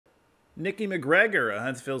Nikki McGregor, a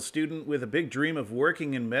Huntsville student with a big dream of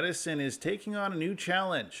working in medicine, is taking on a new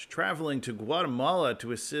challenge, traveling to Guatemala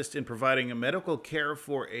to assist in providing medical care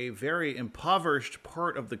for a very impoverished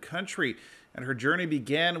part of the country. And her journey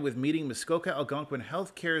began with meeting Muskoka Algonquin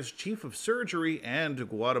Healthcare's chief of surgery and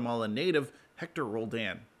Guatemala native, Hector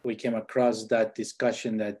Roldan. We came across that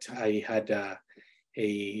discussion that I had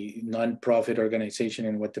a nonprofit organization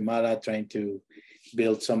in Guatemala trying to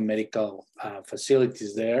build some medical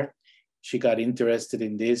facilities there. She got interested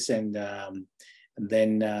in this and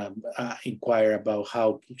then inquired about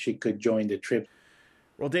how she could join the trip.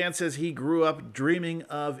 Roldan says he grew up dreaming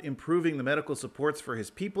of improving the medical supports for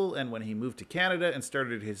his people, and when he moved to Canada and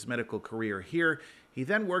started his medical career here, he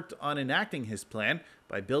then worked on enacting his plan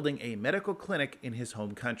by building a medical clinic in his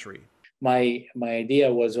home country. My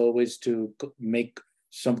idea was always to make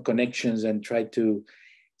some connections and try to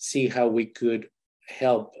see how we could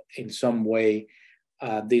help in some way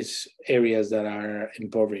these areas that are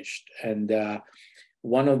impoverished. And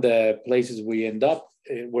one of the places we end up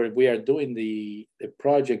where we are doing the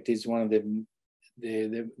project is one of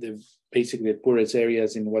the basically the poorest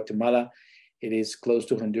areas in Guatemala. It is close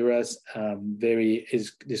to Honduras.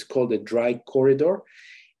 It's called the dry corridor,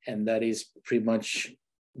 and that is pretty much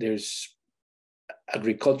there's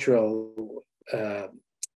agricultural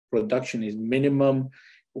production is minimum,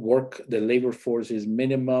 the labor force is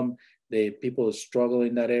minimum, the people struggle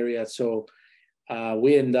in that area. So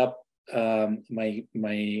we end up, my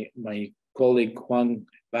colleague Juan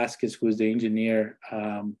Vasquez, who is the engineer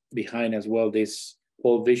behind as well this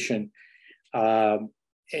whole vision,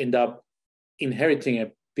 end up inheriting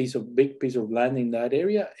a big piece of land in that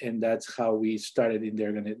area, and that's how we started in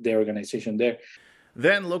the organization there.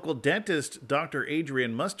 Then local dentist Dr.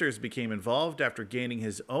 Adrian Musters became involved after gaining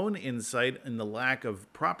his own insight in the lack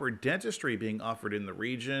of proper dentistry being offered in the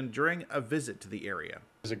region during a visit to the area.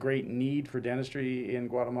 There's a great need for dentistry in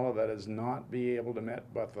Guatemala that is not being able to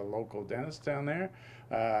met by the local dentists down there.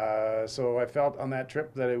 So I felt on that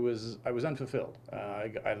trip that I was unfulfilled.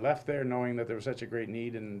 I left there knowing that there was such a great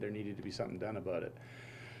need and there needed to be something done about it.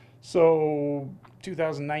 So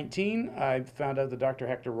 2019, I found out that Dr.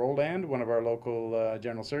 Hector Roldan, one of our local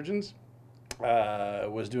general surgeons,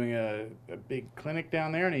 was doing a big clinic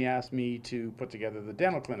down there, and he asked me to put together the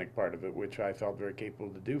dental clinic part of it, which I felt very capable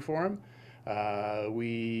to do for him.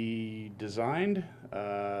 We designed,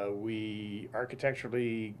 we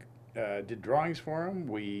architecturally did drawings for him,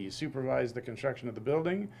 we supervised the construction of the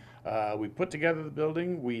building, we put together the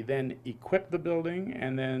building, we then equipped the building,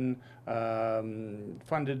 and then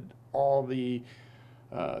funded all the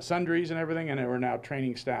sundries and everything, and we're now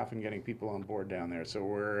training staff and getting people on board down there. So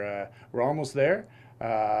we're almost there,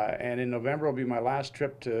 and in November will be my last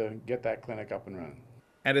trip to get that clinic up and running.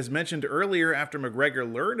 And as mentioned earlier, after McGregor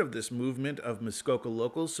learned of this movement of Muskoka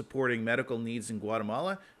locals supporting medical needs in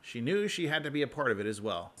Guatemala, she knew she had to be a part of it as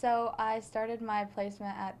well. So I started my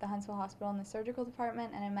placement at the Huntsville Hospital in the surgical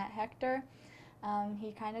department, and I met Hector.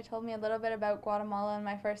 He kind of told me a little bit about Guatemala in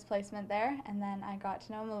my first placement there, and then I got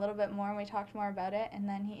to know him a little bit more and we talked more about it, and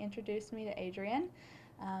then he introduced me to Adrian.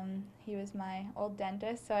 He was my old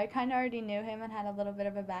dentist, so I kind of already knew him and had a little bit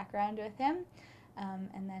of a background with him.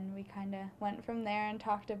 And then we kind of went from there and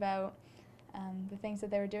talked about the things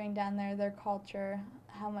that they were doing down there, their culture,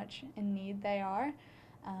 how much in need they are.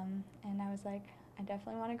 And I was like, I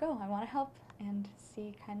definitely want to go. I want to help and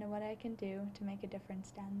see kind of what I can do to make a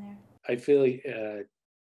difference down there. I feel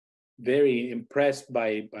very impressed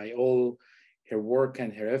by all her work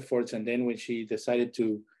and her efforts. And then when she decided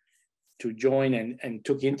to join and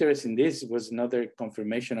took interest in this, it was another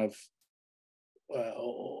confirmation of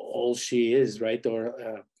all she is, right?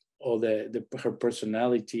 Or all her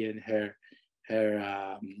personality and her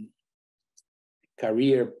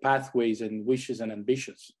career pathways and wishes and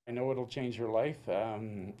ambitions. I know it'll change her life.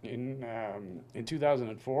 In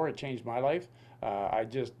 2004, it changed my life. I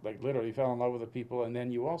just literally fell in love with the people, and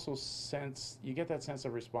then you also you get that sense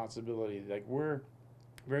of responsibility. Like, we're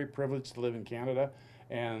very privileged to live in Canada,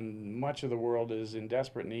 and much of the world is in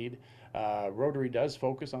desperate need. Rotary does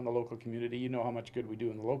focus on the local community. You know how much good we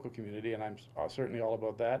do in the local community, and I'm certainly all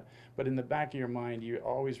about that. But in the back of your mind, you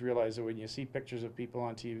always realize that when you see pictures of people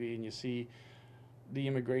on TV and you see the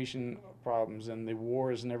immigration problems and the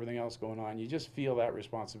wars and everything else going on, you just feel that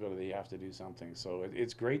responsibility. You have to do something. So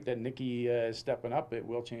it's great that Nikki is stepping up. It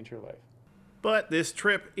will change her life. But this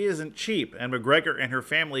trip isn't cheap, and McGregor and her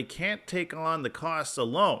family can't take on the costs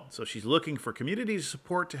alone, so she's looking for community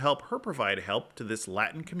support to help her provide help to this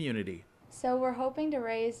Latin community. So we're hoping to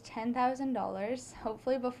raise $10,000,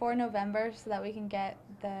 hopefully before November, so that we can get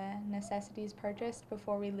the necessities purchased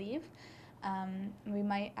before we leave. We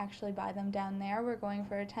might actually buy them down there. We're going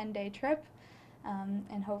for a 10-day trip,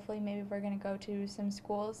 and hopefully maybe we're going to go to some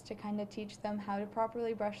schools to kind of teach them how to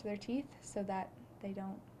properly brush their teeth so that they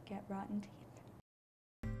don't get rotten teeth.